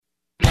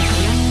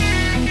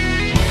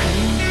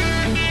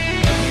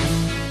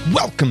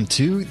Welcome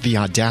to the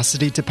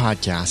Audacity to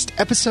Podcast,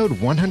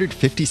 episode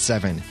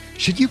 157.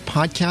 Should you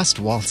podcast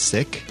while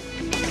sick?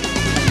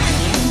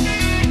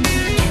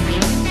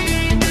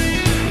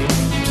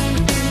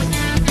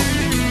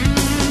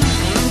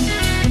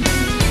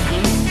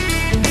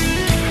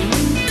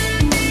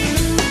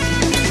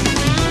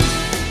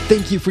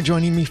 Thank you for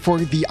joining me for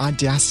the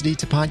Audacity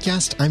to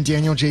Podcast. I'm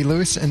Daniel J.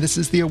 Lewis, and this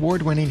is the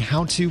award-winning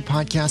how-to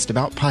podcast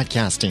about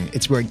podcasting.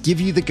 It's where I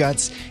give you the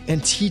guts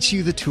and teach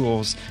you the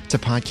tools to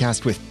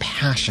podcast with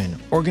passion,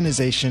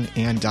 organization,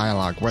 and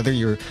dialogue, whether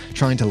you're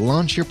trying to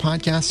launch your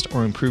podcast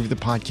or improve the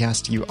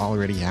podcast you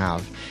already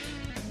have.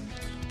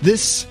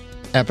 This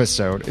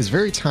episode is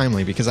very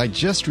timely because I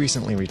just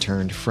recently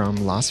returned from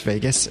Las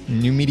Vegas,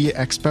 New Media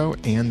Expo,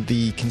 and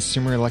the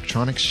Consumer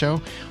Electronics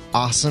Show.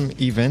 Awesome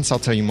events. I'll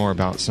tell you more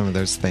about some of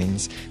those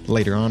things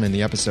later on in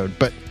the episode.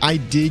 But I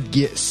did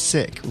get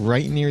sick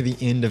right near the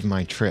end of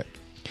my trip.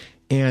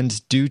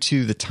 And due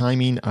to the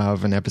timing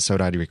of an episode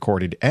I'd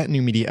recorded at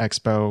New Media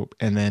Expo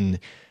and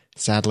then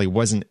sadly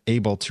wasn't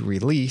able to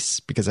release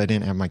because I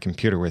didn't have my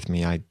computer with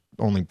me. I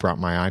only brought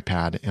my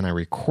iPad and I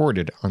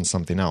recorded on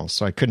something else.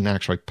 So I couldn't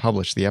actually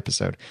publish the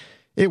episode.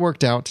 It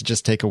worked out to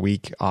just take a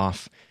week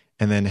off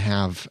and then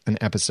have an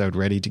episode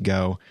ready to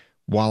go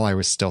while I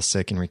was still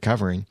sick and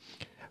recovering.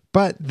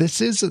 But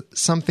this is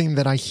something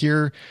that I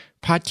hear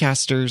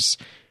podcasters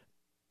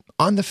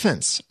on the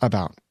fence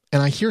about.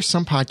 And I hear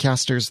some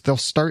podcasters, they'll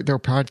start their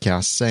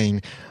podcast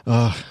saying,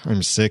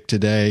 I'm sick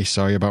today.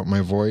 Sorry about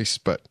my voice,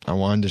 but I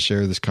wanted to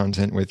share this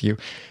content with you.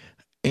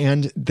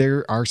 And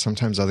there are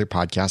sometimes other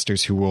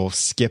podcasters who will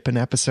skip an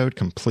episode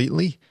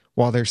completely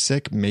while they're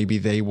sick. Maybe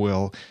they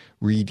will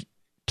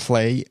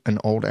replay an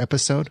old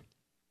episode.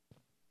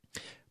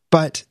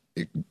 But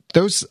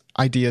those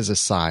ideas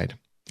aside,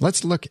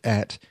 let's look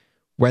at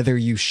whether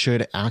you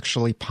should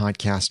actually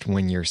podcast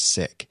when you're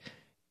sick.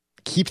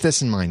 Keep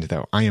this in mind,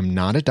 though. I am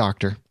not a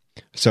doctor,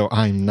 so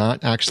I'm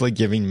not actually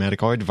giving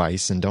medical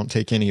advice, and don't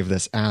take any of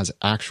this as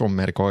actual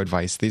medical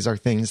advice. These are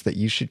things that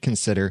you should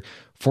consider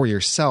for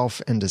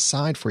yourself and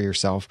decide for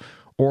yourself,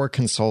 or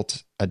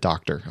consult a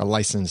doctor, a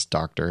licensed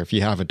doctor, if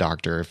you have a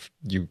doctor, if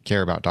you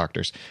care about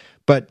doctors.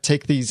 But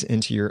take these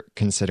into your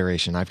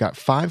consideration. I've got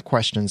 5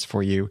 questions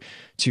for you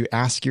to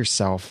ask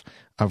yourself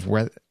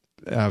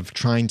of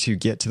trying to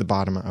get to the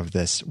bottom of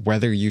this,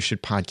 whether you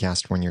should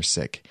podcast when you're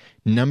sick.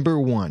 Number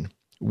 1,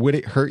 would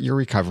it hurt your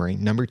recovery?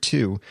 Number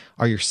 2,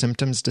 are your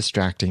symptoms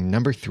distracting?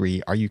 Number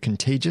 3, are you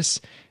contagious?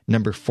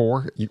 Number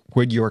 4,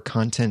 would your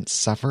content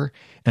suffer?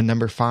 And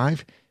number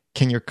 5,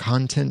 can your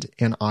content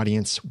and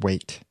audience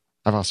wait?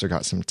 I've also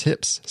got some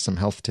tips, some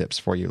health tips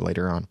for you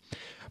later on.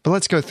 But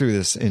let's go through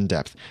this in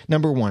depth.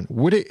 Number 1,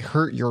 would it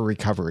hurt your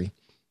recovery?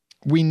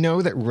 We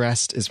know that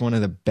rest is one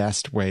of the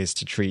best ways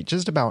to treat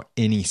just about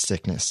any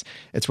sickness.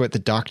 It's what the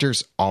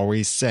doctors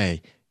always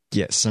say,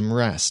 get some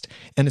rest.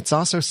 And it's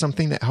also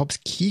something that helps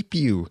keep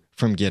you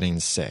from getting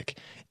sick,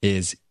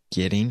 is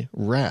getting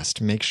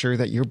rest. Make sure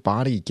that your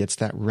body gets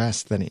that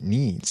rest that it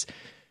needs.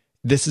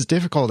 This is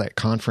difficult at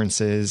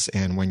conferences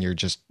and when you're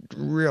just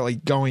really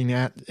going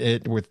at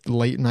it with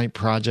late night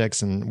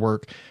projects and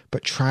work,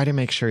 but try to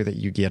make sure that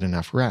you get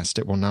enough rest.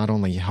 It will not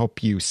only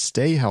help you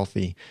stay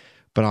healthy,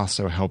 but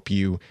also help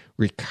you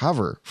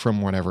recover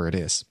from whatever it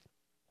is.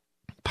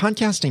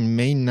 Podcasting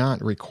may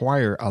not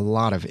require a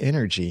lot of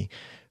energy,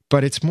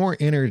 but it's more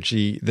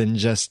energy than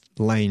just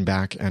laying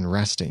back and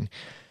resting.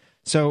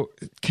 So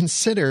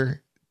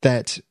consider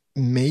that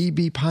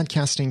maybe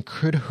podcasting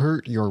could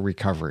hurt your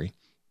recovery.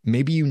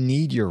 Maybe you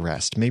need your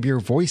rest. Maybe your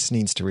voice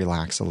needs to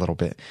relax a little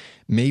bit.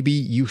 Maybe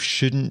you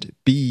shouldn't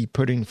be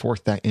putting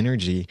forth that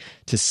energy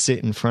to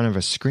sit in front of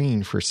a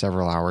screen for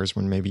several hours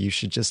when maybe you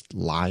should just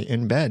lie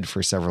in bed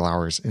for several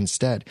hours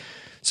instead.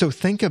 So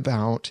think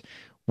about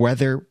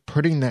whether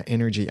putting that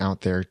energy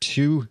out there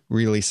to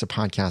release a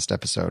podcast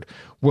episode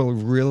will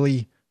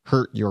really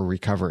hurt your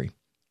recovery.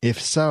 If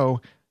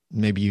so,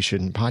 maybe you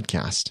shouldn't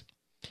podcast.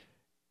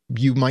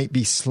 You might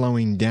be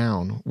slowing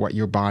down what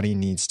your body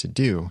needs to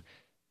do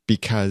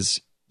because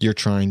you're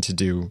trying to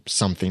do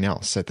something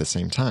else at the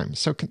same time.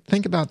 So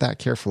think about that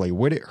carefully.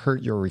 Would it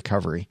hurt your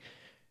recovery?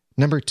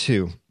 Number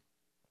 2,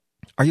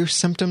 are your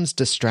symptoms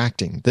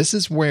distracting? This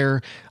is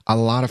where a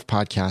lot of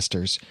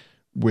podcasters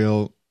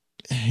will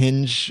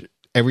hinge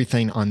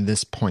everything on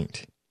this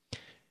point.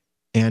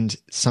 And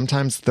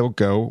sometimes they'll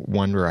go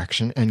one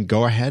direction and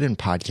go ahead and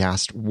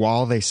podcast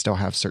while they still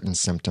have certain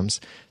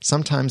symptoms.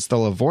 Sometimes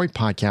they'll avoid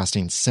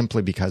podcasting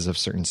simply because of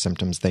certain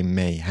symptoms they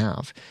may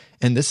have.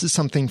 And this is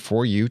something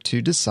for you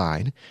to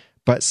decide.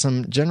 But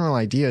some general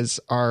ideas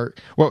are,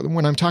 well,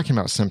 when I'm talking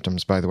about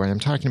symptoms, by the way, I'm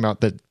talking about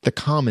the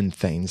common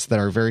things that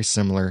are very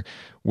similar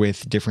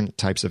with different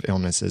types of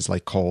illnesses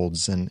like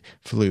colds and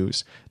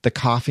flus. The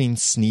coughing,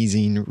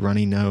 sneezing,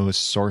 runny nose,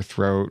 sore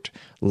throat,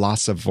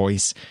 loss of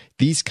voice,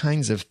 these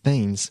kinds of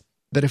things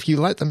that if you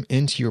let them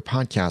into your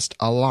podcast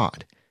a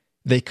lot,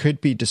 they could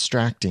be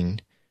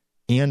distracting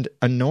and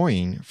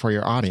annoying for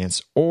your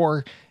audience.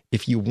 Or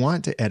if you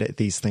want to edit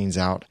these things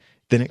out,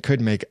 then it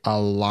could make a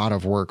lot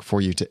of work for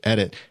you to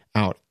edit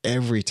out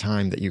every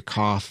time that you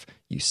cough,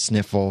 you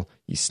sniffle,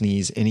 you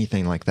sneeze,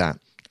 anything like that.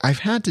 I've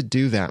had to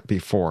do that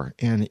before,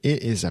 and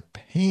it is a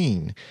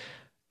pain.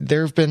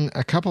 There have been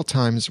a couple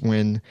times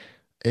when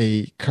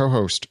a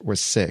co-host was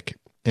sick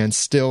and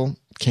still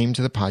came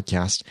to the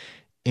podcast,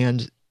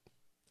 and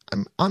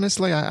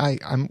honestly, I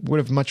would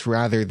have much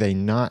rather they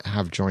not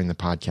have joined the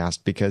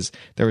podcast because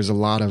there was a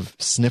lot of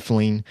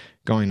sniffling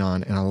going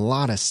on and a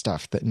lot of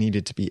stuff that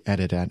needed to be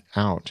edited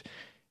out.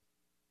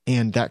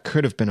 And that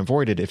could have been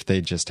avoided if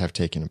they just have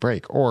taken a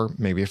break, or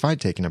maybe if I'd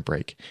taken a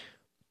break.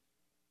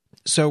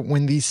 So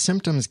when these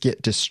symptoms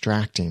get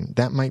distracting,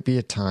 that might be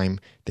a time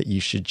that you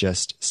should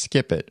just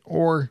skip it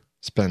or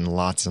spend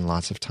lots and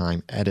lots of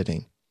time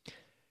editing.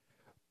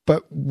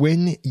 But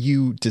when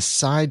you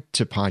decide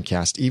to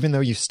podcast, even though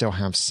you still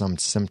have some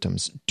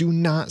symptoms, do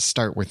not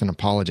start with an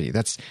apology.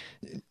 That's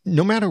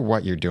no matter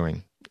what you're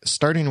doing,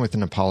 starting with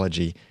an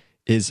apology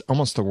is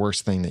almost the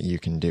worst thing that you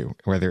can do,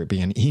 whether it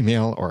be an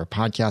email or a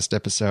podcast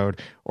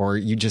episode, or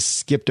you just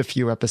skipped a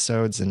few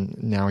episodes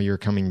and now you're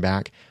coming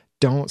back.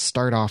 Don't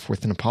start off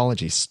with an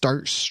apology.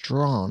 Start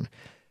strong.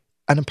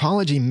 An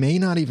apology may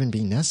not even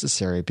be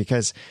necessary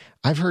because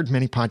I've heard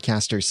many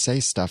podcasters say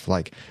stuff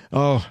like,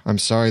 "Oh, I'm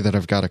sorry that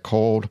I've got a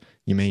cold.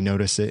 You may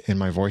notice it in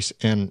my voice."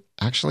 And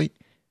actually,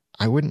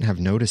 I wouldn't have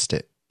noticed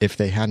it if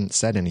they hadn't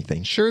said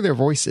anything. Sure, their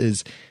voice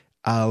is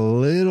a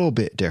little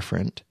bit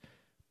different,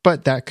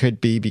 but that could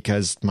be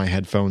because my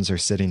headphones are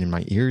sitting in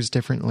my ears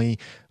differently.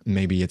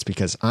 Maybe it's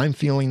because I'm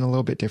feeling a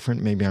little bit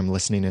different. Maybe I'm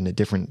listening in a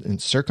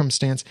different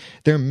circumstance.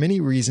 There are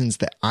many reasons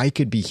that I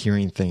could be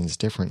hearing things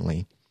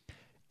differently.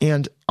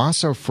 And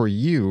also for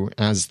you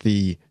as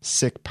the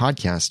sick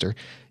podcaster,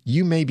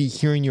 you may be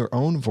hearing your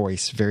own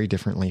voice very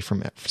differently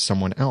from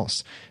someone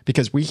else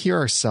because we hear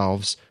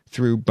ourselves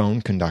through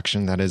bone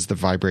conduction, that is the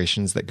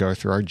vibrations that go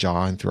through our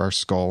jaw and through our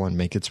skull and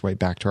make its way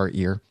back to our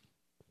ear.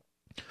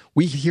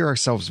 We hear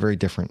ourselves very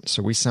different,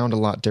 so we sound a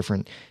lot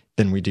different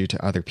than we do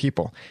to other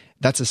people.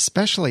 That's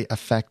especially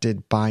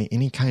affected by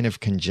any kind of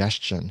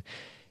congestion.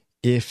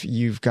 If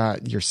you've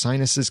got your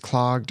sinuses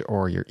clogged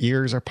or your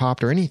ears are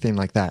popped or anything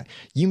like that,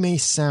 you may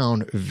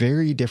sound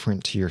very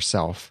different to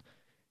yourself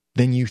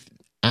than you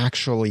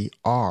actually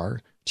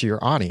are to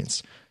your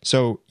audience.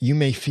 So you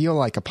may feel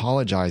like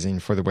apologizing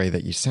for the way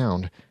that you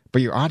sound,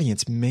 but your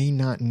audience may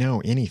not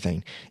know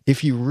anything.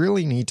 If you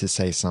really need to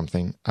say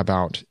something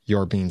about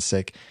your being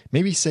sick,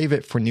 maybe save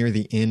it for near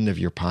the end of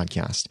your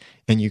podcast.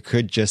 And you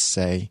could just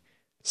say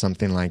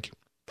something like,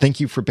 "Thank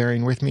you for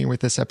bearing with me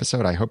with this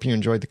episode. I hope you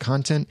enjoyed the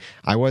content.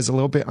 I was a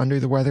little bit under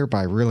the weather, but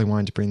I really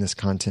wanted to bring this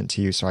content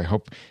to you. So I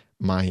hope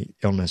my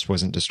illness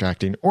wasn't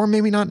distracting." Or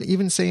maybe not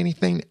even say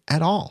anything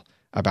at all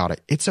about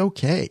it. It's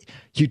okay.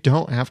 You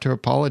don't have to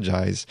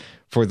apologize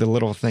for the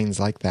little things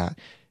like that.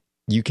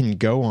 You can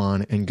go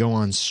on and go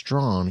on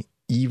strong,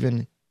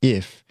 even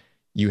if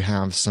you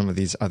have some of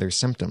these other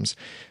symptoms.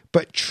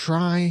 But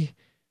try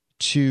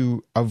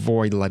to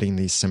avoid letting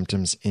these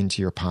symptoms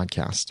into your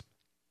podcast.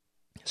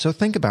 So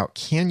think about,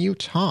 can you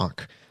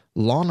talk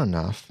long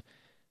enough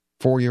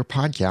for your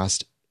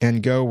podcast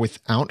and go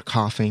without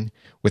coughing,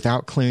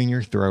 without clearing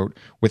your throat,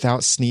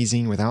 without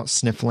sneezing, without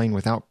sniffling,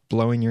 without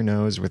blowing your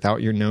nose,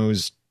 without your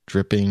nose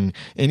dripping,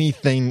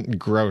 anything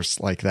gross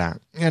like that?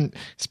 And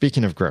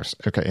speaking of gross,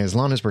 okay, as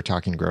long as we're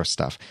talking gross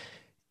stuff,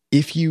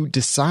 if you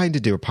decide to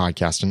do a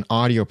podcast, an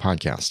audio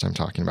podcast I'm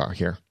talking about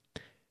here,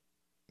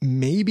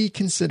 maybe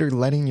consider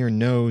letting your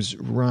nose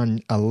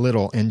run a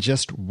little and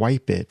just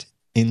wipe it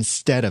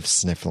instead of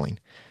sniffling,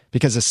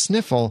 because a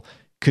sniffle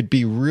could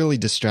be really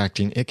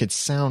distracting. It could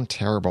sound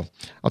terrible.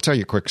 I'll tell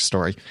you a quick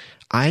story.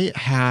 I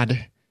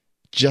had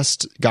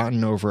just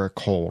gotten over a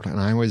cold and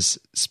I was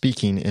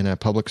speaking in a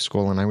public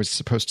school and I was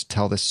supposed to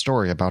tell this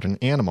story about an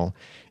animal.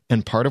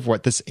 And part of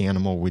what this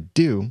animal would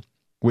do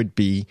would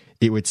be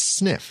it would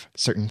sniff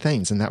certain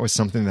things. And that was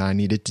something that I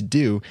needed to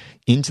do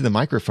into the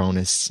microphone,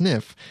 is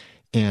sniff.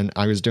 And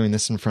I was doing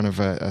this in front of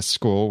a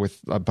school with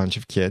a bunch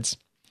of kids.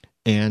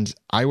 And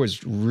I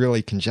was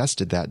really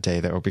congested that day,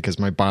 though, because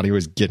my body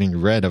was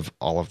getting rid of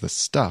all of this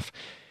stuff.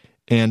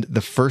 And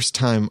the first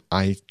time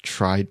I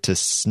tried to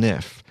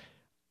sniff,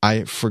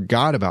 I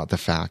forgot about the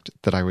fact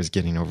that I was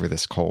getting over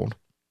this cold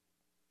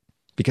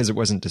because it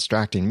wasn't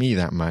distracting me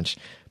that much.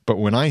 But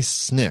when I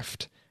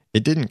sniffed,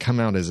 it didn't come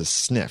out as a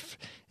sniff.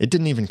 It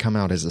didn't even come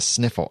out as a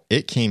sniffle.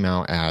 It came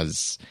out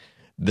as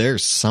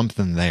there's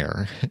something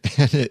there.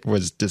 And it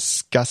was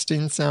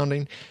disgusting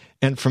sounding.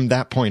 And from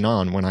that point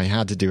on, when I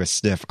had to do a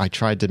sniff, I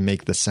tried to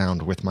make the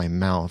sound with my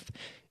mouth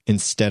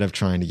instead of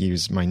trying to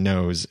use my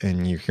nose.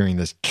 And you're hearing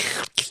this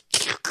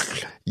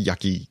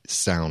yucky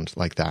sound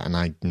like that. And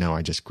I know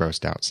I just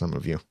grossed out some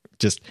of you.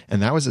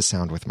 And that was a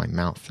sound with my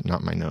mouth,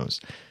 not my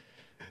nose.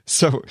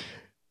 So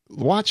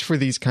watch for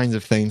these kinds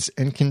of things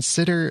and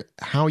consider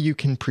how you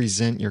can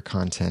present your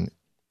content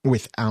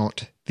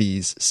without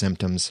these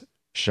symptoms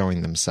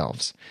showing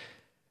themselves.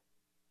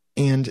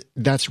 And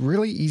that's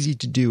really easy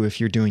to do if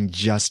you're doing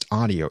just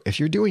audio. If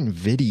you're doing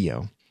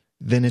video,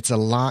 then it's a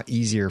lot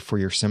easier for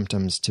your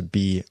symptoms to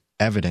be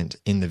evident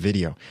in the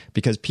video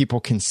because people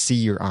can see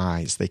your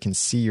eyes, they can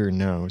see your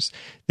nose,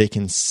 they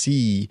can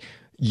see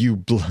you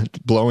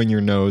blowing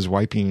your nose,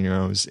 wiping your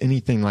nose,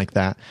 anything like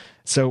that.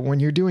 So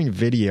when you're doing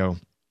video,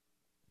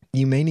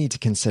 you may need to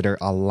consider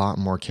a lot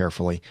more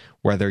carefully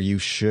whether you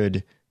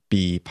should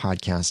be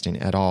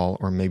podcasting at all,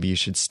 or maybe you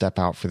should step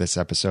out for this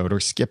episode or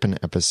skip an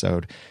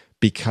episode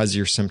because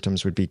your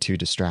symptoms would be too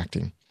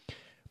distracting.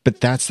 But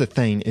that's the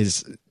thing,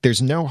 is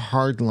there's no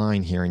hard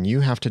line here, and you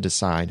have to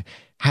decide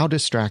how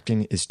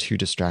distracting is too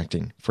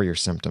distracting for your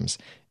symptoms.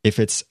 If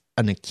it's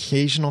an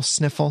occasional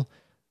sniffle,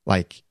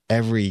 like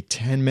every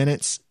 10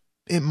 minutes,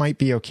 it might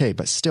be okay,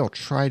 but still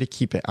try to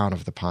keep it out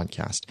of the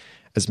podcast.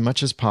 As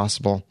much as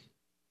possible,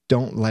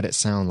 don't let it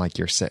sound like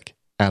you're sick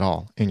at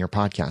all in your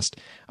podcast.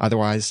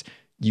 Otherwise,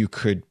 you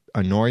could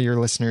annoy your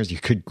listeners, you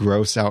could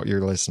gross out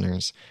your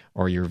listeners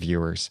or your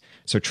viewers.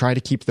 So try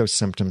to keep those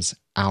symptoms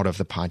out of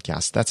the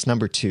podcast. That's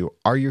number 2.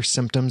 Are your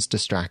symptoms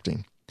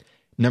distracting?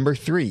 Number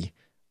 3,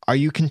 are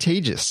you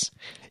contagious?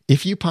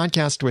 If you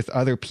podcast with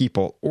other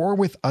people or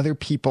with other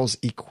people's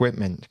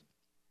equipment,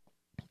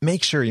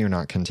 make sure you're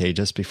not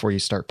contagious before you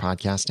start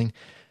podcasting.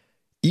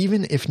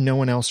 Even if no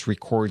one else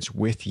records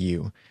with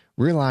you,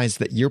 realize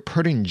that you're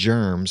putting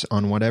germs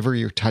on whatever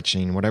you're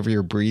touching, whatever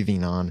you're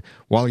breathing on.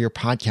 While you're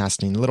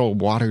podcasting, little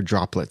water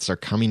droplets are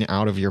coming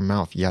out of your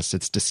mouth. Yes,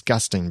 it's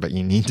disgusting, but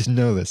you need to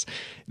know this.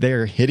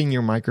 They're hitting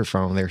your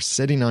microphone. They're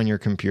sitting on your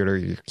computer,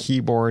 your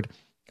keyboard,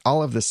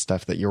 all of this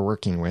stuff that you're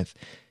working with.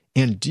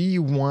 And do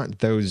you want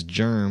those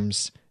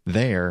germs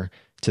there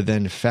to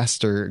then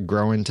fester,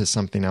 grow into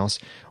something else,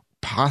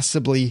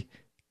 possibly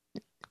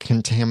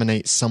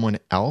contaminate someone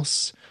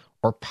else,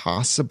 or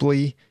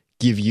possibly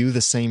give you the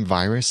same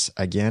virus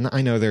again?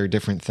 I know there are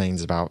different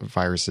things about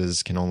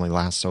viruses can only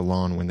last so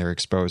long when they're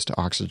exposed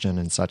to oxygen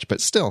and such, but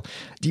still,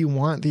 do you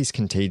want these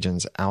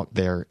contagions out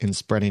there and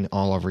spreading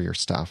all over your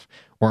stuff,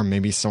 or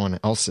maybe someone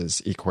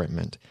else's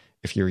equipment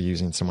if you're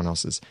using someone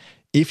else's?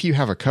 If you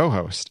have a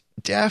co-host,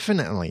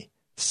 definitely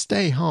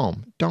stay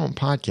home. Don't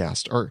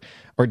podcast,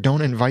 or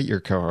don't invite your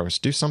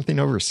co-host. Do something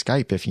over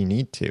Skype if you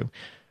need to,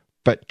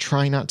 but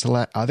try not to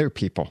let other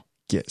people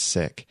get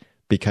sick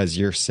because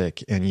you're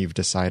sick and you've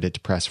decided to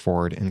press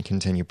forward and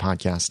continue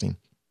podcasting.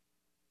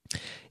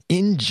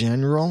 In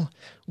general,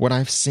 what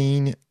I've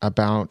seen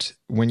about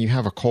when you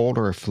have a cold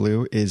or a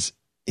flu is,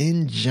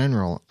 in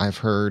general, I've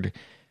heard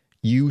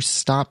you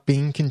stop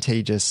being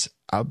contagious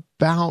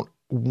about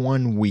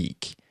 1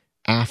 week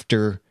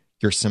after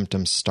your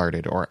symptoms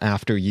started or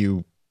after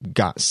you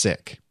got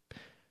sick.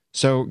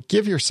 So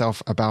give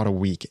yourself about a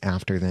week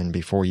after then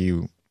before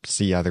you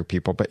see other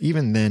people. But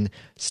even then,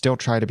 still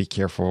try to be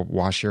careful.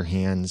 Wash your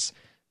hands,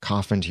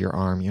 cough into your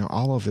arm,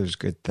 all of those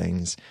good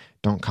things.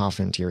 Don't cough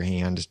into your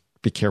hand.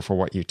 Be careful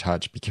what you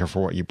touch. Be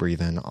careful what you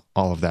breathe in,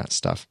 all of that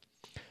stuff.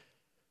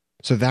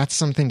 So that's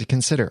something to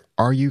consider.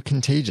 Are you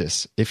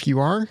contagious? If you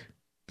are,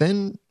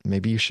 then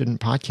maybe you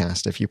shouldn't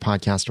podcast if you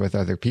podcast with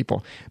other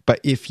people. But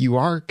if you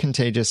are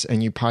contagious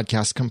and you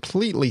podcast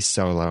completely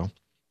solo,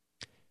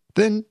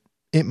 then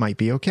it might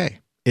be okay.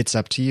 It's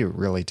up to you,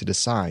 really, to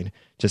decide.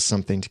 Just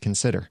something to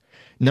consider.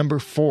 Number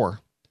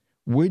 4,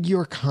 would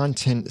your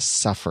content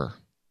suffer?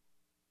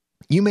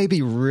 You may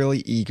be really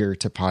eager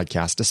to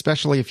podcast,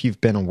 especially if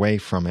you've been away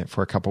from it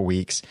for a couple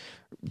weeks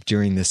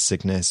during this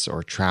sickness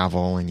or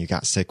travel and you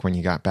got sick when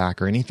you got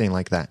back or anything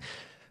like that.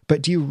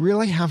 But do you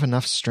really have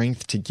enough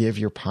strength to give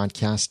your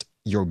podcast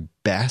your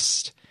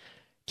best?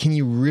 Can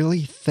you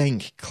really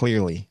think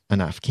clearly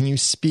enough? Can you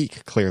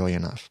speak clearly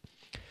enough?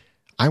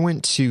 I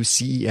went to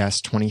CES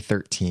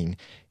 2013,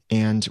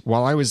 and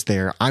while I was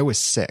there, I was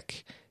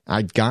sick.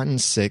 I'd gotten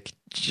sick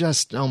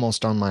just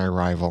almost on my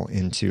arrival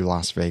into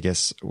Las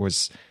Vegas,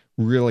 was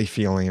really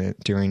feeling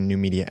it during New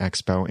Media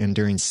Expo, and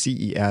during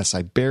CES,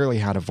 I barely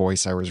had a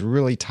voice. I was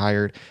really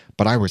tired,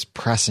 but I was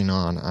pressing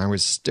on. I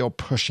was still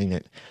pushing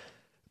it.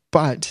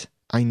 But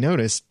I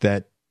noticed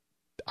that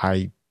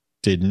I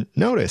didn't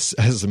notice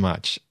as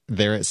much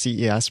there at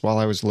CES while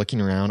I was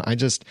looking around.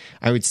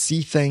 I would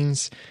see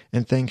things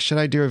and think, should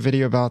I do a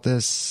video about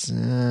this?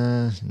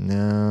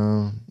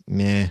 No,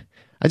 meh.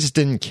 I just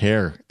didn't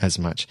care as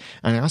much.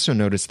 And I also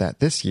noticed that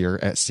this year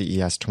at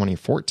CES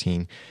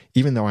 2014,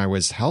 even though I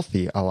was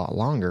healthy a lot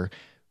longer,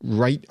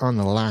 right on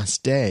the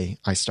last day,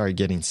 I started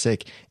getting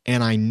sick.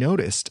 And I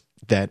noticed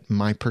that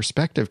my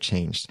perspective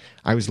changed.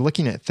 I was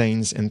looking at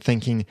things and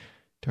thinking,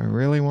 do I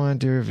really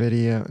want to do a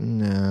video?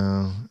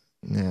 No,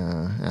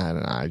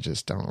 I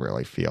just don't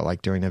really feel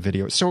like doing a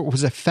video. So it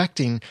was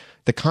affecting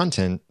the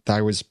content that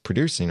I was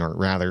producing, or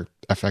rather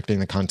affecting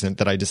the content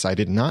that I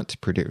decided not to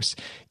produce.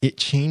 It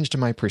changed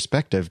my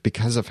perspective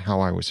because of how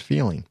I was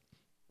feeling.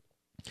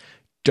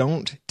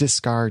 Don't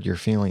discard your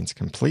feelings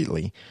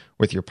completely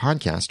with your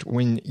podcast.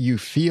 When you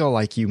feel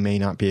like you may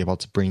not be able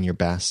to bring your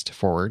best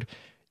forward,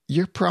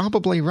 you're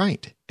probably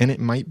right. And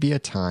it might be a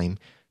time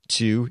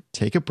to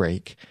take a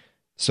break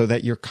so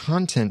that your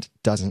content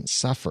doesn't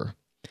suffer.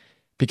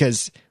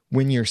 Because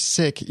when you're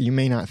sick, you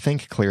may not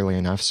think clearly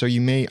enough, so you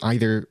may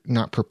either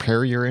not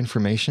prepare your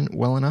information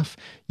well enough,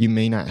 you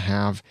may not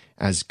have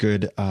as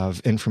good of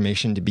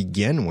information to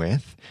begin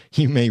with,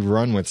 you may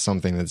run with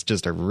something that's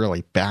just a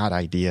really bad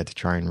idea to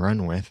try and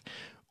run with,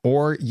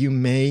 Or you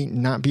may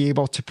not be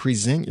able to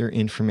present your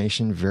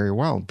information very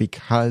well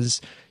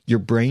because your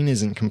brain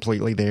isn't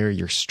completely there,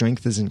 your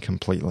strength isn't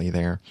completely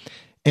there.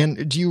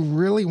 And do you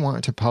really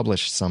want to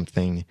publish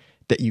something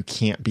that you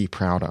can't be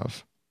proud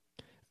of?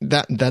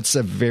 That's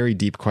a very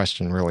deep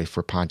question, really,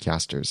 for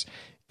podcasters.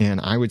 And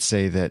I would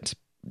say that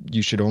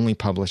you should only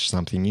publish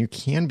something you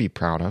can be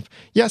proud of.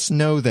 Yes,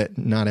 know that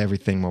not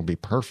everything will be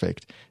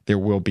perfect. There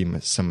will be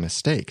some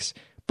mistakes.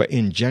 But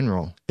in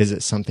general, is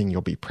it something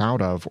you'll be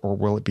proud of, or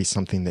will it be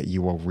something that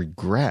you will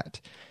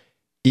regret?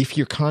 If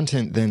your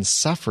content then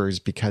suffers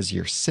because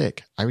you're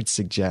sick, I would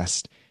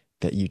suggest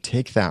that you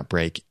take that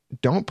break.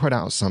 Don't put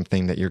out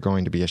something that you're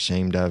going to be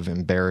ashamed of,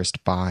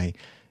 embarrassed by,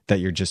 that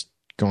you're just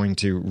going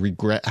to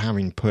regret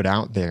having put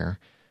out there.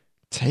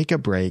 Take a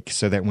break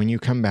so that when you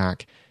come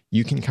back,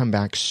 you can come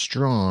back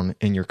strong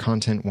and your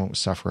content won't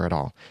suffer at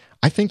all.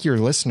 I think your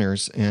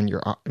listeners and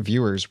your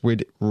viewers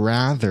would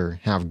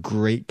rather have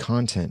great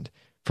content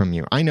from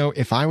you. I know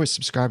if I was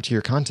subscribed to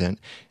your content,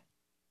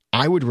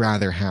 I would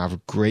rather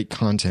have great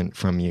content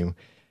from you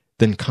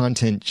than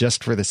content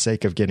just for the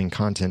sake of getting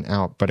content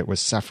out, but it was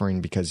suffering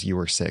because you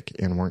were sick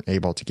and weren't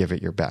able to give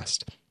it your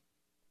best.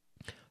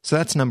 So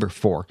that's number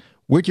 4.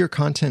 Would your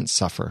content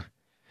suffer?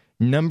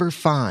 Number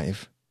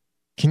 5,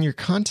 can your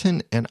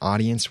content and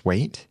audience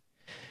wait?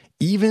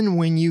 Even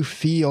when you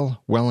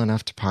feel well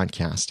enough to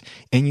podcast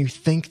and you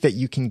think that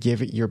you can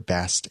give it your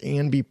best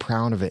and be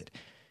proud of it,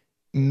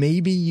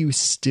 maybe you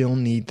still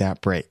need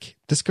that break.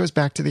 This goes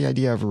back to the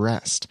idea of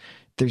rest.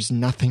 There's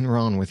nothing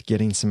wrong with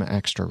getting some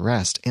extra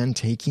rest and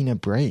taking a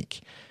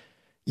break.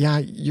 Yeah,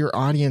 your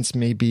audience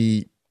may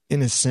be,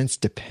 in a sense,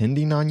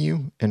 depending on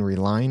you and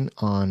relying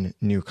on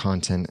new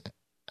content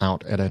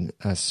out at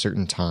a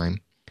certain time.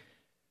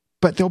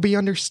 But they'll be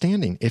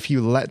understanding if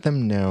you let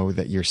them know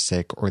that you're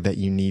sick or that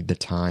you need the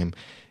time.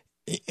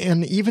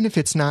 And even if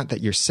it's not that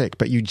you're sick,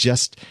 but you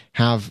just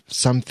have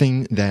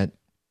something that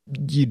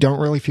you don't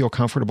really feel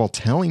comfortable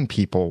telling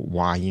people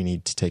why you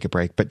need to take a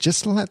break, but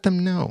just let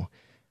them know,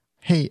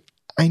 hey,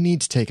 I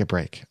need to take a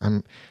break.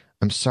 I'm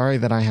sorry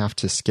that I have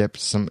to skip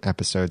some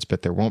episodes,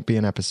 but there won't be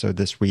an episode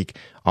this week.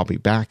 I'll be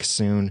back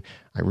soon.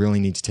 I really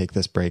need to take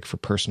this break for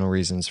personal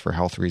reasons, for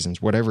health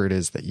reasons, whatever it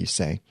is that you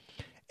say.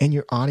 And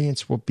your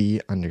audience will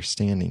be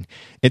understanding.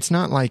 It's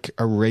not like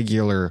a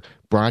regular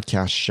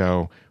broadcast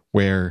show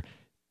where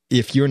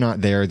if you're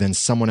not there, then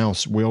someone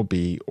else will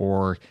be,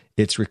 or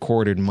it's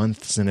recorded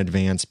months in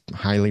advance,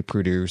 highly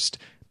produced,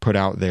 put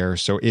out there.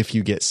 So if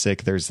you get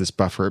sick, there's this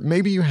buffer.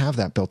 Maybe you have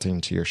that built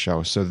into your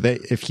show so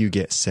that if you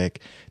get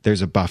sick,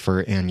 there's a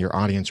buffer and your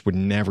audience would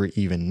never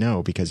even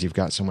know because you've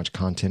got so much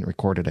content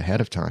recorded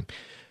ahead of time.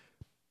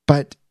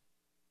 But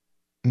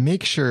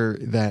make sure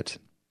that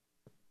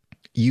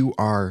you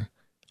are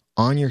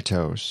on your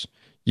toes,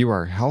 you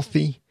are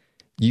healthy,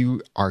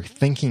 you are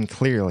thinking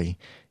clearly.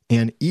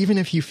 And even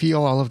if you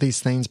feel all of these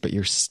things, but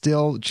you're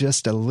still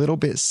just a little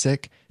bit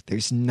sick,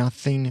 there's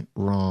nothing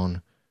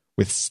wrong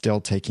with still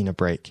taking a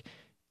break.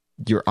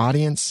 Your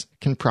audience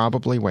can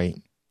probably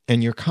wait,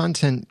 and your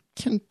content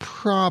can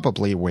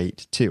probably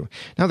wait too.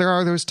 Now, there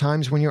are those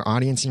times when your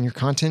audience and your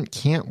content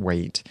can't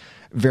wait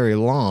very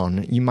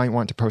long. You might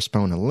want to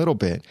postpone a little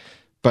bit,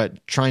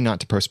 but try not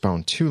to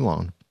postpone too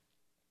long.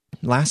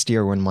 Last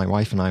year, when my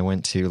wife and I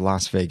went to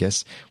Las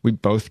Vegas, we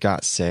both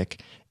got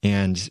sick,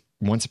 and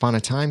Once Upon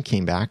a Time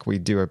came back. We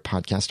do a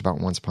podcast about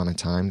Once Upon a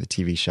Time, the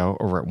TV show,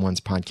 over at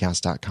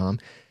oncepodcast.com.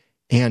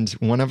 And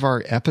one of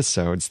our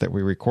episodes that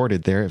we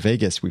recorded there at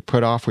Vegas, we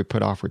put off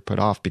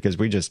because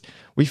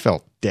we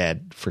felt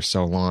dead for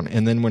so long.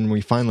 And then when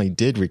we finally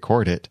did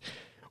record it,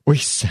 we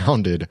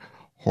sounded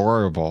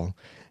horrible.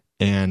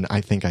 And I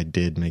think I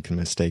did make the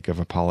mistake of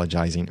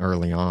apologizing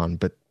early on,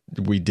 but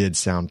we did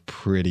sound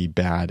pretty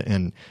bad.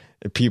 And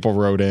people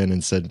wrote in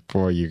and said,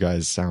 boy, you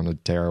guys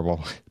sounded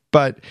terrible.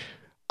 But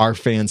our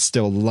fans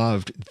still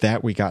loved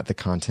that we got the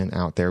content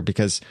out there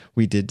because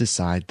we did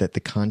decide that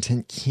the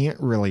content can't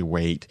really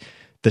wait.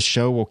 The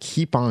show will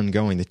keep on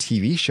going. The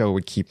TV show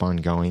would keep on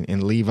going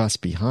and leave us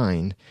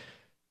behind.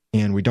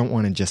 And we don't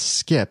want to just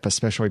skip,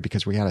 especially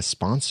because we had a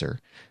sponsor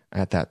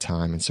at that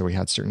time. And so we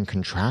had certain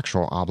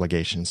contractual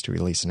obligations to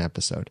release an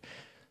episode.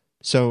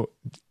 So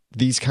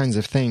these kinds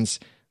of things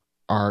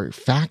are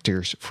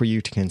factors for you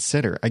to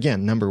consider.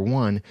 Again, number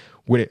 1,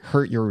 would it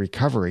hurt your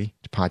recovery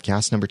to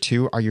podcast? Number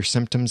 2, are your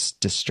symptoms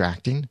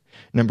distracting?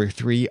 Number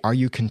 3, are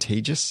you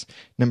contagious?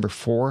 Number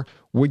 4,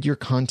 would your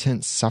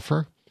content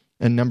suffer?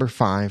 And number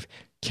 5,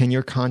 can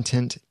your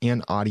content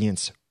and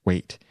audience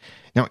wait?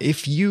 Now,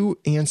 if you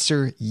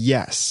answer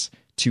yes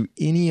to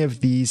any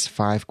of these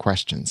 5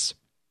 questions,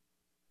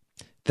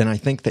 then I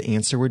think the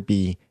answer would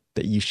be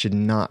that you should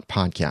not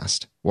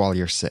podcast while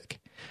you're sick.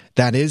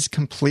 That is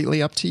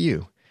completely up to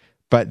you,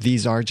 but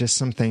these are just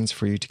some things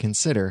for you to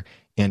consider.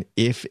 And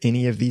if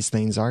any of these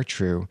things are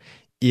true,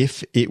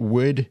 if it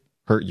would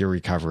hurt your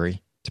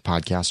recovery to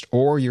podcast,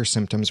 or your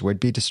symptoms would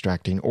be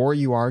distracting, or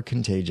you are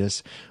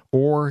contagious,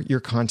 or your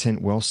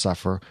content will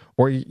suffer,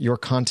 or your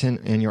content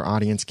and your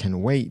audience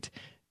can wait,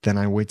 then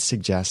I would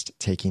suggest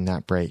taking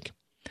that break.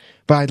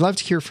 But I'd love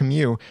to hear from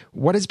you.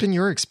 What has been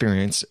your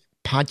experience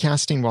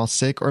podcasting while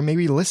sick, or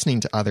maybe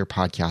listening to other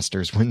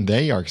podcasters when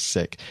they are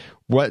sick?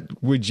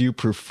 What would you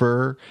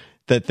prefer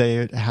that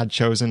they had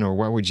chosen, or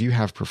what would you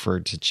have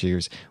preferred to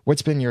choose?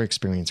 What's been your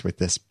experience with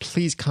this?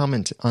 Please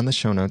comment on the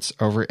show notes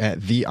over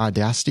at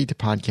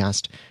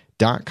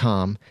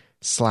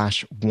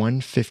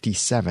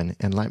theaudacitytopodcast.com/157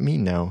 and let me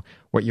know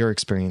what your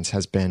experience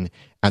has been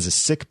as a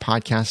sick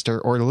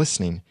podcaster or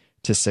listening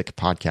to sick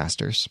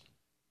podcasters.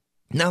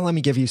 Now let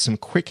me give you some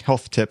quick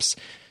health tips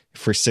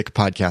for sick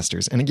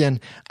podcasters. And again,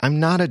 I'm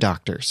not a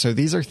doctor, so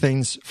these are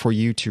things for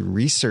you to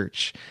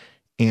research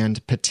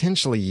and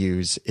potentially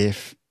use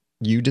if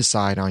you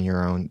decide on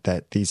your own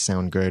that these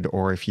sound good,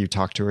 or if you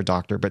talk to a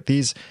doctor. But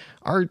these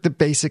are the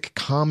basic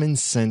common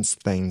sense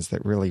things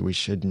that really we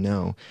should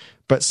know.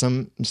 But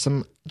some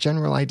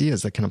general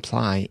ideas that can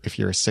apply if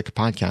you're a sick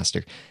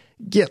podcaster.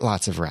 Get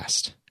lots of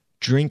rest.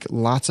 Drink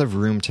lots of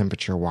room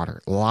temperature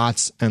water.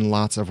 Lots and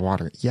lots of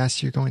water.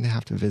 Yes, you're going to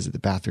have to visit the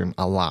bathroom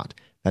a lot.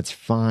 That's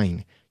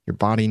fine. Your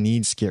body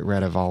needs to get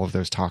rid of all of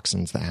those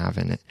toxins that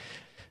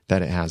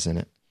it has in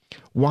it.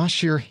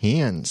 Wash your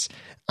hands.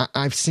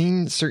 I've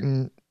seen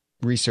certain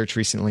research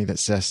recently that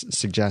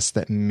suggests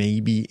that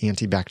maybe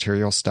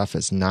antibacterial stuff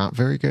is not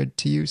very good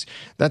to use.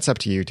 That's up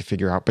to you to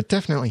figure out, but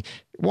definitely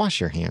wash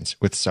your hands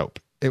with soap,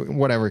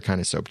 whatever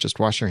kind of soap. Just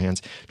wash your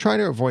hands. Try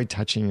to avoid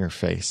touching your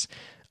face.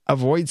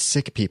 Avoid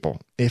sick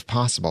people if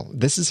possible.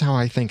 This is how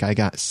I think I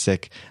got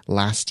sick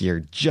last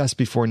year, just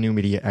before New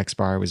Media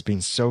Expo. I was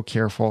being so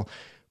careful,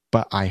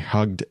 but I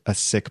hugged a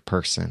sick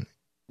person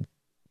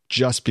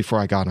just before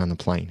I got on the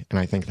plane. And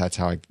I think that's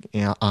how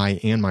I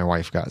and my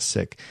wife got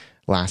sick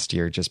last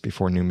year, just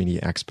before New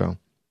Media Expo.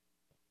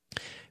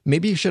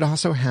 Maybe you should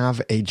also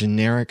have a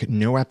generic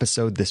no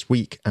episode this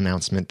week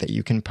announcement that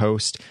you can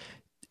post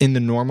in the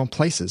normal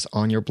places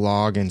on your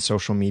blog and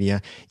social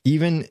media,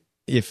 even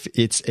if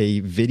it's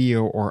a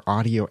video or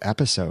audio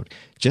episode.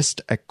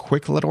 Just a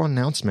quick little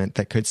announcement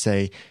that could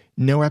say,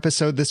 no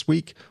episode this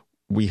week.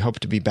 We hope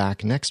to be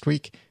back next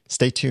week.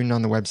 Stay tuned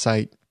on the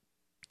website.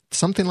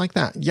 Something like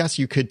that. Yes,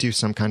 you could do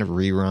some kind of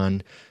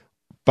rerun,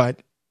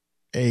 but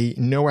a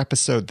no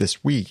episode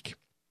this week,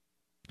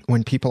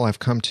 when people have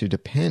come to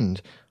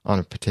depend on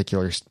a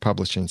particular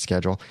publishing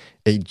schedule,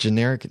 a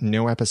generic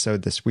no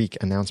episode this week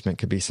announcement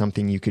could be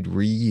something you could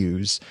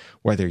reuse,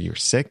 whether you're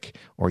sick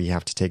or you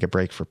have to take a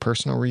break for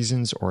personal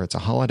reasons, or it's a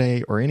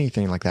holiday or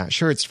anything like that.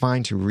 Sure, it's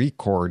fine to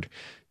record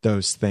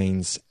those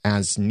things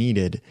as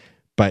needed,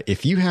 but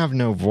if you have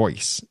no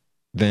voice,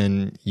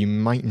 then you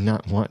might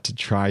not want to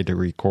try to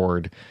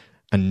record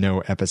a no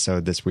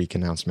episode this week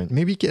announcement.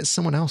 Maybe get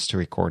someone else to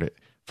record it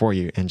for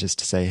you and just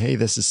to say, hey,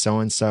 this is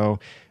so-and-so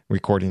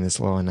recording this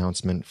little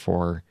announcement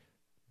for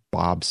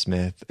Bob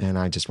Smith, and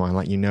I just want to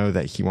let you know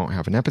that he won't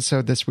have an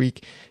episode this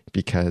week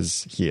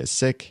because he is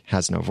sick,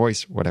 has no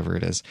voice, whatever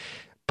it is.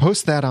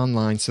 Post that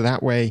online so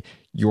that way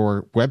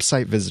your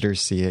website visitors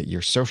see it,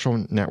 your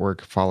social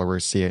network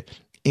followers see it,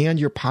 and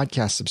your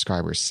podcast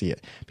subscribers see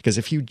it. Because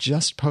if you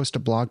just post a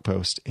blog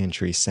post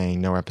entry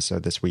saying no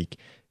episode this week,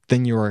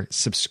 then your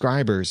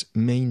subscribers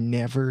may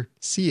never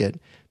see it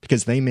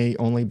because they may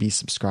only be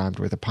subscribed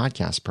with a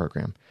podcast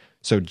program.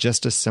 So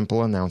just a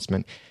simple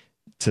announcement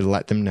to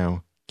let them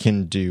know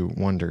can do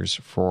wonders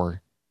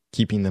for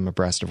keeping them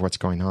abreast of what's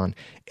going on.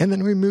 And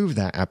then remove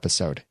that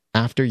episode.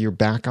 After you're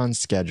back on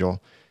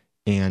schedule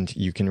and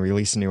you can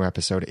release a new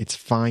episode, it's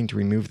fine to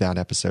remove that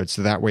episode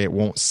so that way it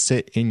won't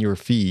sit in your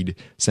feed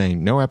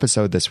saying no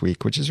episode this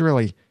week, which is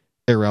really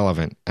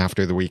irrelevant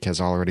after the week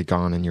has already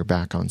gone and you're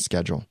back on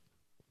schedule.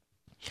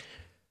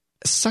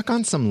 Suck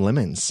on some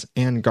lemons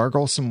and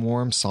gargle some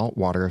warm salt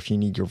water if you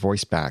need your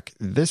voice back.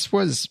 This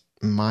was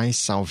my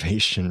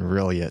salvation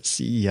really at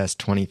CES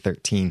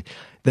 2013.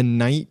 The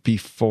night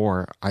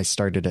before I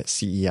started at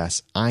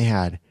CES, I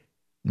had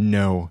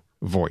no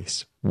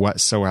voice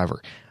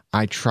whatsoever.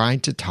 I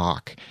tried to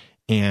talk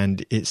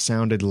and it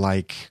sounded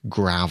like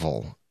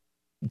gravel.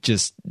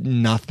 Just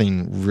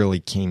nothing really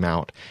came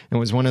out. It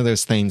was one of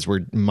those things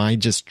where my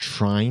just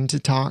trying to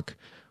talk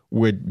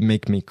would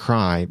make me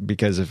cry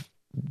because of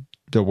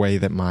the way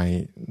that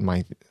my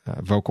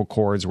vocal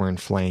cords were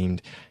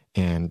inflamed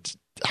and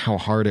how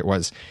hard it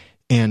was.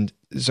 And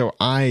so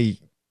I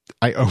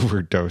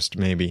overdosed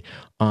maybe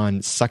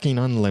on sucking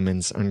on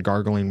lemons and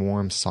gargling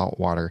warm salt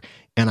water.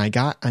 And I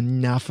got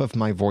enough of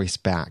my voice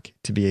back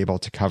to be able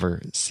to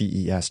cover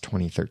CES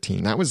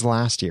 2013. That was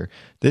last year.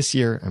 This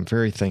year, I'm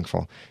very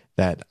thankful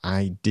that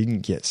I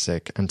didn't get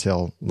sick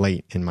until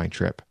late in my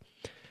trip.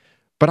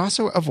 But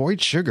also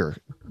avoid sugar.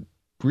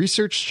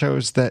 Research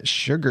shows that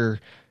sugar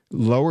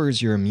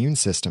lowers your immune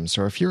system.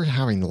 So if you're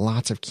having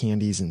lots of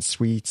candies and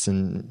sweets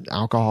and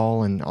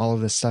alcohol and all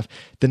of this stuff,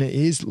 then it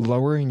is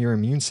lowering your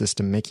immune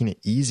system, making it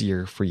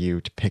easier for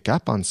you to pick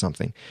up on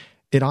something.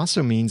 It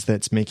also means that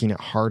it's making it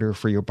harder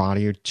for your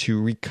body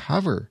to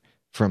recover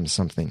from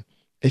something.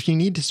 If you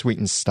need to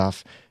sweeten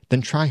stuff,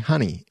 then try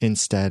honey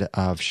instead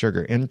of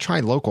sugar, and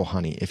try local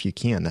honey if you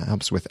can. That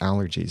helps with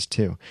allergies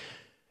too.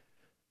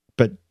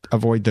 But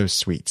avoid those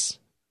sweets,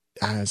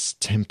 as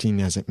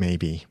tempting as it may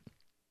be.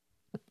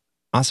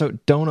 Also,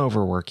 don't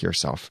overwork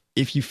yourself.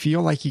 If you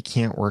feel like you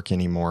can't work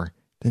anymore,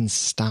 then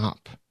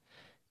stop.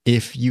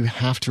 If you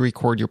have to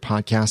record your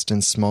podcast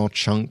in small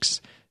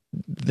chunks,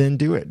 then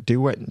do it.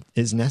 Do what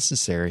is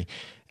necessary.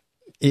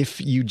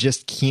 If you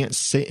just can't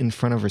sit in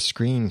front of a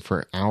screen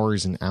for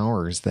hours and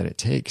hours that it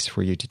takes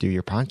for you to do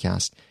your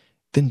podcast,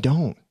 then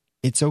don't.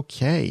 It's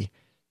okay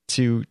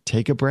to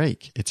take a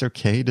break. It's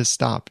okay to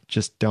stop.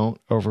 Just don't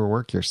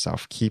overwork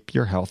yourself. Keep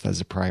your health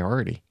as a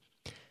priority.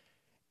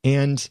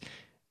 And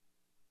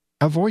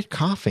avoid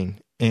coughing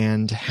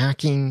and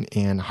hacking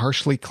and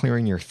harshly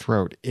clearing your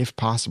throat if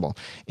possible.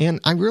 And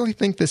I really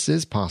think this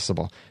is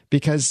possible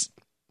because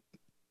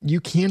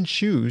you can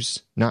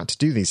choose not to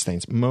do these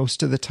things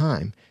most of the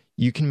time.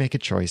 You can make a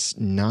choice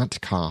not to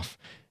cough,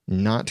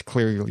 not to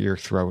clear your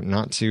throat,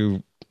 not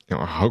to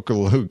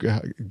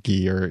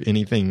hokaloogie or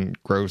anything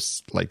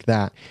gross like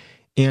that.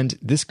 And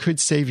this could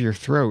save your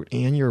throat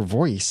and your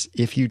voice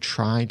if you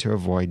try to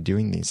avoid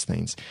doing these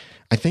things.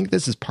 I think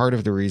this is part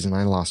of the reason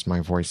I lost my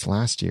voice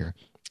last year,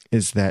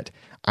 is that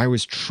I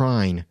was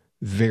trying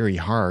very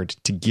hard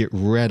to get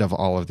rid of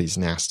all of these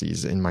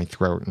nasties in my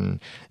throat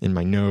and in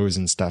my nose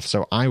and stuff.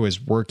 So I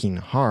was working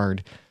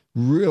hard,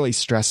 really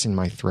stressing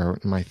my throat,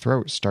 and my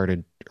throat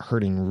started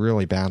hurting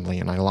really badly,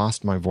 and I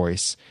lost my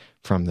voice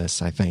from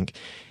this, I think.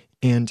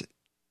 And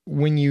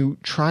when you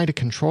try to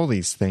control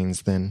these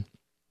things, then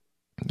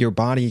your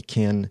body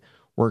can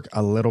work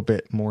a little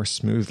bit more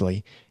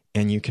smoothly,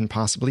 and you can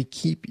possibly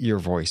keep your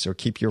voice or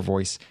keep your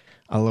voice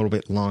a little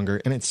bit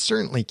longer. And it's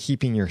certainly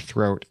keeping your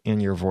throat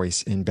and your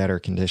voice in better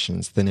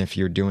conditions than if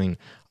you're doing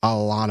a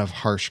lot of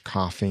harsh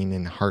coughing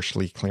and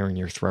harshly clearing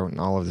your throat and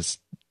all of this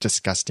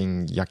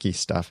disgusting, yucky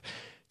stuff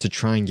to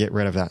try and get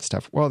rid of that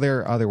stuff. Well, there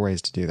are other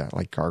ways to do that,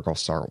 like gargle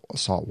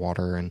salt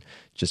water and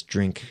just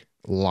drink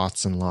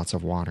lots and lots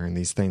of water. And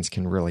these things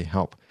can really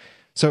help.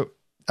 So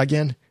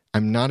again,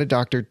 I'm not a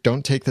doctor.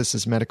 Don't take this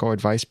as medical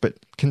advice, but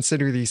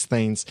consider these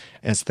things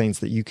as things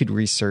that you could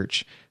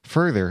research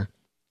further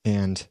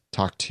and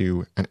talk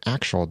to an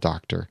actual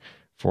doctor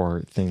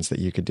for things that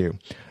you could do.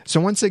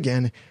 So once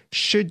again,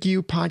 should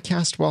you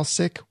podcast while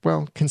sick?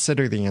 Well,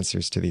 consider the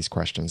answers to these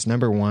questions.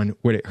 Number 1,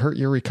 would it hurt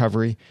your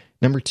recovery?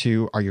 Number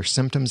 2, are your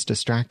symptoms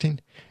distracting?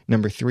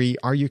 Number 3,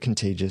 are you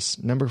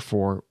contagious? Number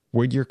 4,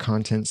 would your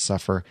content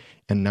suffer?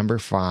 And number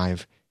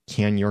 5,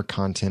 can your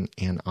content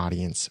and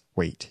audience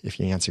wait? If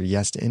you answer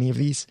yes to any of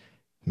these,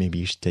 maybe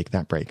you should take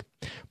that break.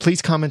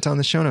 Please comment on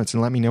the show notes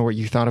and let me know what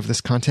you thought of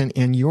this content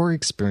and your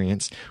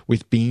experience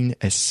with being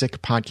a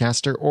sick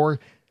podcaster or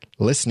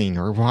listening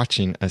or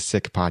watching a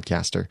sick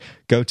podcaster.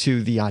 Go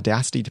to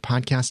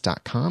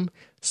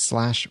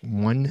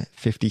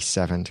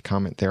theaudacitytopodcast.com/157 to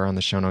comment there on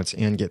the show notes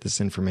and get this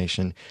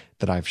information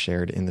that I've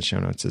shared in the show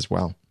notes as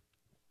well.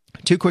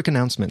 2 quick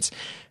announcements.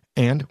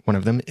 And one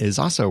of them is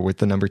also with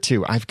the number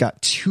 2. I've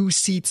got 2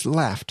 seats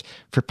left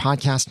for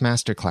Podcast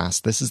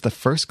Masterclass. This is the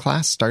first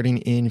class starting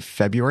in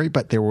February,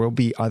 but there will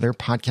be other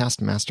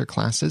Podcast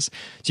Masterclasses.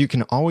 So you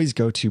can always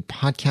go to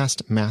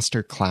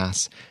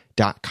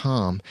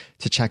podcastmasterclass.com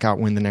to check out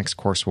when the next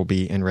course will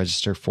be and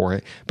register for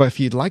it. But if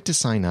you'd like to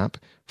sign up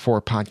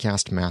for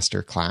Podcast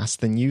Masterclass,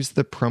 then use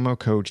the promo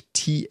code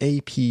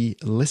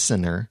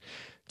TAPListener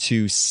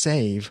to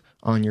save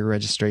on your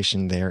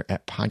registration there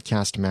at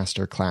Podcast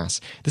Masterclass.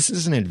 This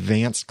is an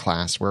advanced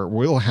class where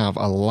we'll have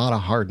a lot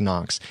of hard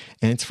knocks,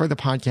 and it's for the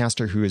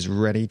podcaster who is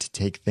ready to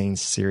take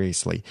things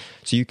seriously.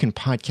 So you can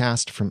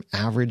podcast from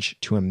average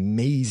to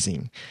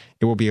amazing.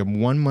 It will be a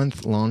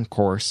 1-month-long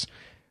course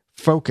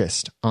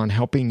focused on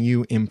helping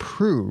you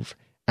improve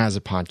as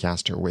a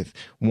podcaster with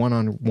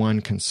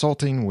one-on-one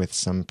consulting, with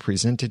some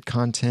presented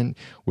content,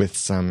 with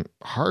some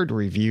hard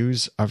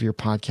reviews of your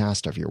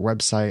podcast, of your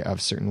website,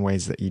 of certain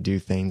ways that you do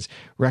things,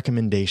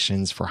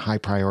 recommendations for high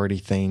priority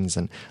things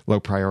and low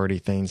priority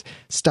things,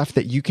 stuff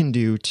that you can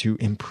do to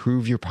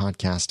improve your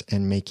podcast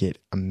and make it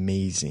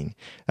amazing.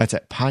 That's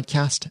at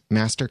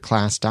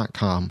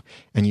podcastmasterclass.com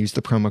and use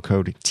the promo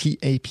code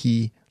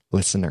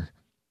TAPListener.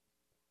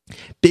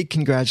 Big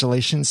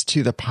congratulations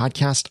to the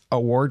podcast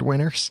award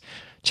winners.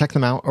 Check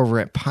them out over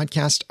at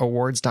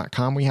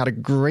podcastawards.com. We had a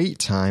great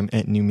time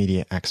at New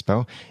Media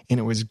Expo, and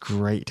it was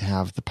great to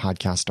have the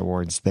podcast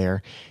awards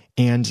there.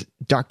 And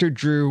Dr.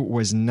 Drew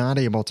was not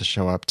able to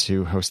show up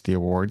to host the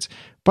awards,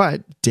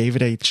 but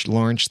David H.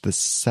 Lawrence the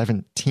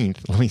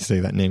 17th, let me say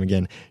that name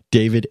again,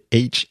 David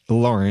H.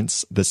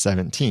 Lawrence the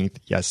 17th,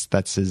 yes,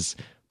 that's his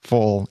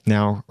full,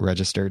 now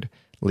registered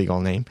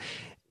legal name,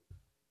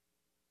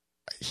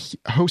 he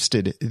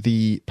hosted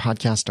the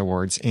podcast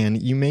awards,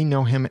 and you may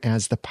know him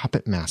as the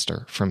Puppet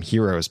Master from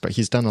Heroes, but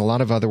he's done a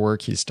lot of other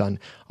work. He's done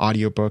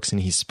audiobooks,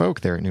 and he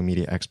spoke there at New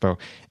Media Expo,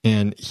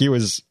 and he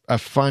was a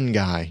fun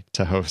guy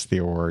to host the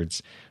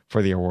awards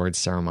for the awards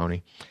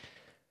ceremony.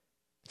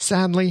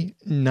 Sadly,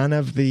 none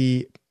of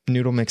the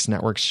Noodle Mix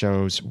Network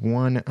shows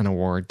won an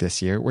award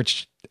this year,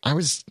 which I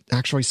was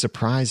actually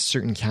surprised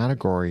certain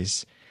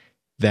categories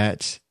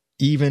that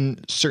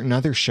even certain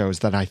other shows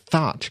that I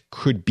thought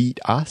could beat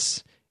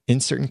us in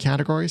certain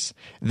categories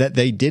that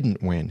they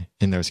didn't win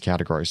in those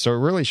categories. So it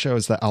really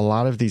shows that a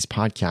lot of these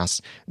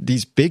podcasts,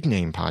 these big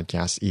name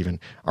podcasts even,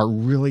 are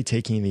really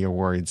taking the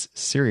awards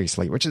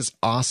seriously, which is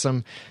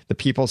awesome. The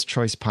People's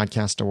Choice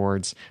Podcast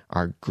Awards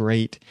are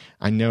great.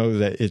 I know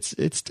that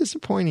it's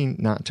disappointing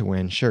not to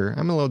win. Sure,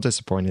 I'm a little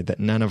disappointed that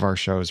none of our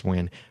shows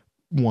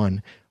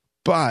won,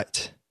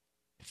 but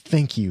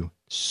thank you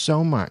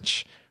so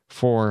much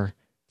for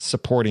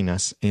supporting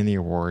us in the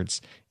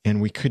awards. And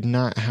we could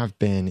not have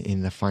been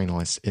in the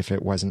finalists if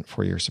it wasn't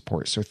for your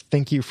support. So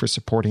thank you for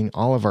supporting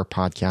all of our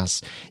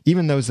podcasts,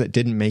 even those that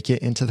didn't make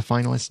it into the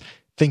finalists.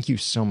 Thank you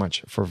so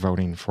much for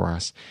voting for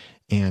us.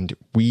 And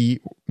we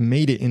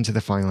made it into the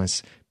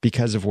finalists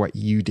because of what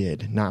you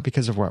did, not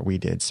because of what we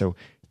did. So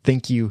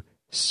thank you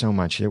so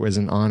much. It was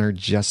an honor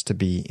just to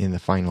be in the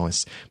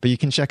finalists. But you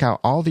can check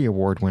out all the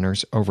award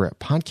winners over at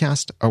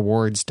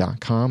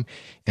podcastawards.com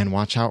and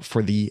watch out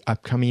for the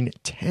upcoming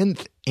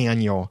 10th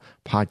annual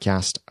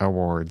Podcast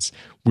Awards,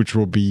 which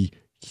will be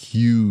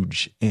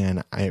huge,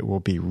 and it will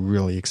be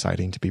really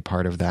exciting to be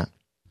part of that.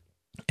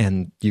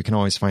 And you can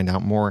always find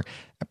out more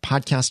at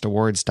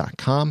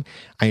podcastawards.com.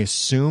 I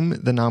assume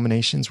the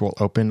nominations will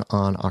open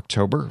on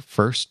October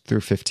 1st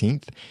through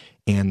 15th,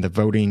 and the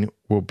voting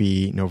will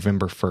be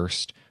November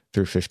 1st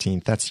through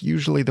 15th. That's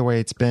usually the way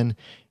it's been,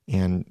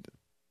 and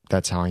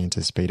that's how I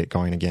anticipate it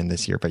going again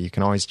this year. But you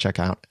can always check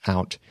out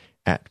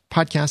at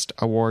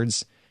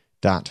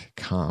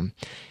podcastawards.com.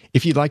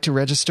 If you'd like to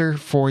register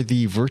for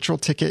the virtual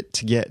ticket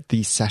to get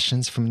the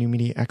sessions from New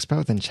Media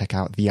Expo, then check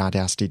out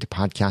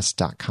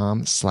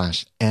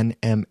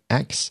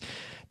theaudacitytopodcast.com/NMX.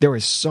 There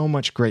is so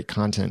much great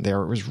content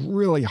there. It was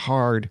really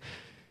hard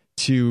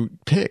to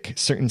pick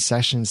certain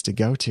sessions to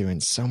go to,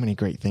 and so many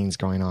great things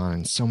going on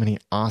and so many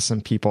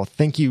awesome people.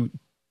 Thank you.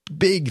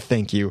 Big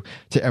thank you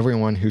to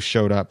everyone who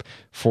showed up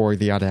for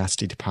the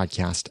Audacity to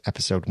Podcast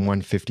episode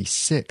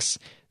 156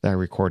 that I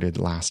recorded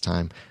last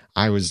time.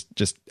 I was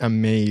just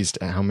amazed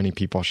at how many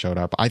people showed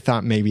up. I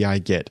thought maybe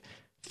I'd get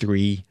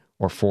 3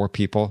 or 4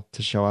 people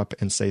to show up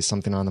and say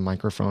something on the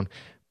microphone,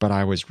 but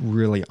I was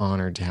really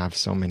honored to have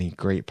so many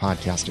great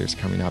podcasters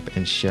coming up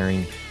and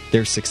sharing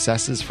their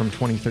successes from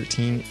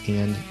 2013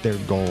 and their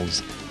goals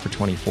for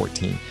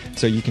 2014.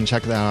 So you can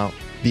check that out,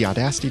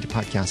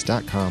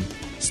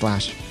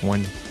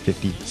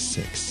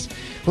 theaudacitytopodcast.com/156.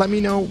 Let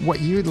me know what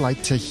you'd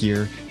like to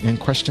hear and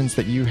questions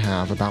that you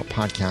have about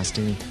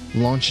podcasting,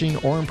 launching,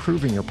 or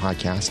improving your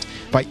podcast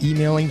by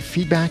emailing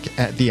feedback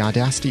at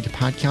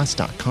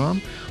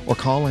theaudacitytopodcast.com or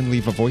call and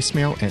leave a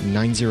voicemail at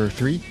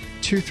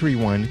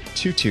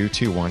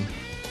 903-231-2221.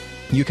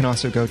 You can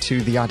also go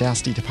to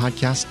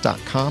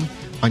theaudacitytopodcast.com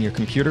on your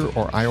computer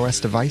or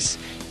iOS device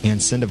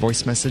and send a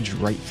voice message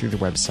right through the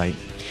website.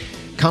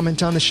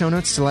 Comment on the show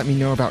notes to let me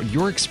know about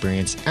your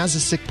experience as a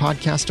sick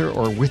podcaster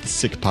or with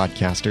sick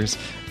podcasters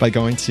by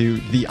going to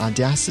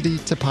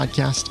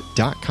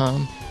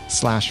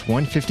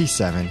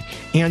theaudacitytopodcast.com/157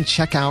 and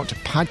check out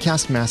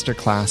Podcast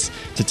Masterclass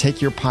to take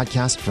your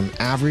podcast from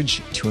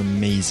average to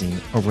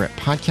amazing over at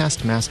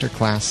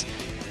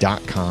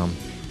podcastmasterclass.com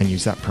and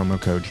use that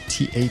promo code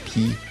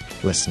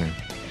TAPListener.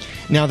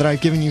 Now that I've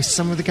given you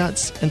some of the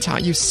guts and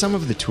taught you some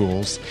of the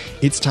tools,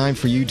 it's time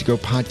for you to go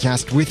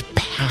podcast with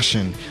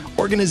passion,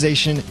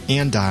 organization,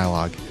 and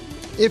dialogue,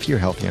 if you're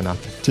healthy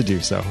enough to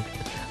do so.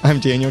 I'm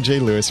Daniel J.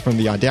 Lewis from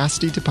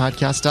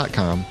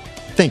theaudacitytopodcast.com.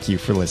 Thank you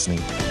for listening.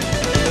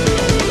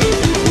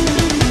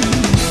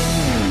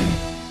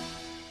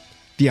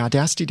 The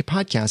Audacity to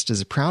Podcast is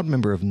a proud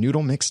member of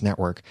Noodle Mix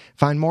Network.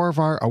 Find more of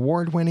our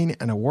award-winning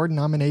and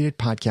award-nominated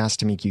podcasts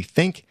to make you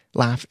think,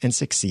 laugh, and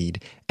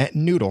succeed at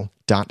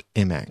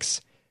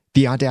noodle.mx.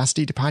 The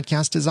Audacity to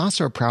Podcast is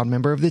also a proud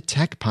member of the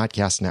Tech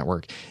Podcast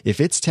Network. If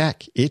it's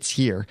tech, it's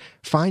here.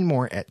 Find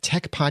more at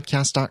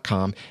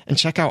techpodcast.com and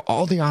check out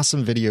all the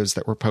awesome videos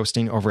that we're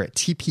posting over at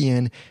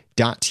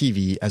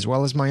tpn.tv, as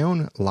well as my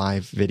own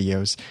live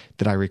videos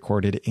that I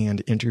recorded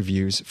and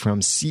interviews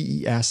from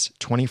CES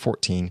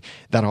 2014.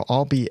 That'll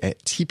all be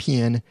at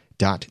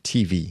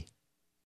tpn.tv.